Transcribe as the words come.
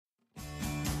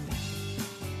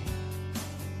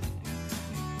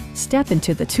Step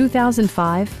into the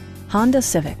 2005 Honda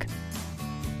Civic.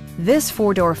 This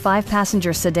four-door,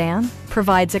 five-passenger sedan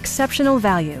provides exceptional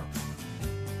value.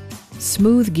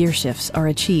 Smooth gear shifts are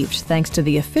achieved thanks to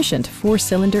the efficient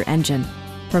four-cylinder engine,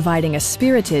 providing a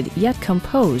spirited yet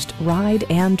composed ride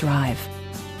and drive.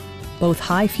 Both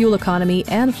high fuel economy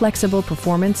and flexible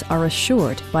performance are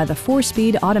assured by the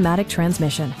four-speed automatic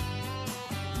transmission.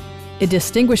 It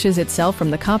distinguishes itself from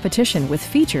the competition with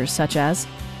features such as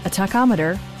a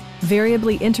tachometer,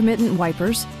 variably intermittent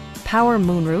wipers, power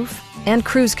moonroof, and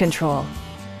cruise control.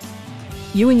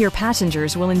 You and your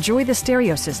passengers will enjoy the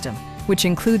stereo system, which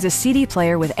includes a CD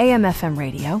player with AM/FM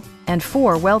radio and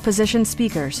 4 well-positioned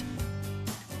speakers.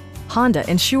 Honda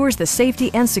ensures the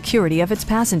safety and security of its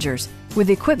passengers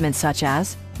with equipment such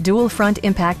as dual front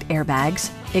impact airbags,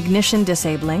 ignition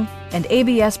disabling, and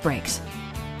ABS brakes.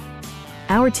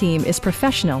 Our team is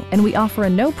professional and we offer a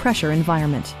no-pressure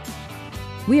environment.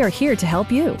 We are here to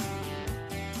help you.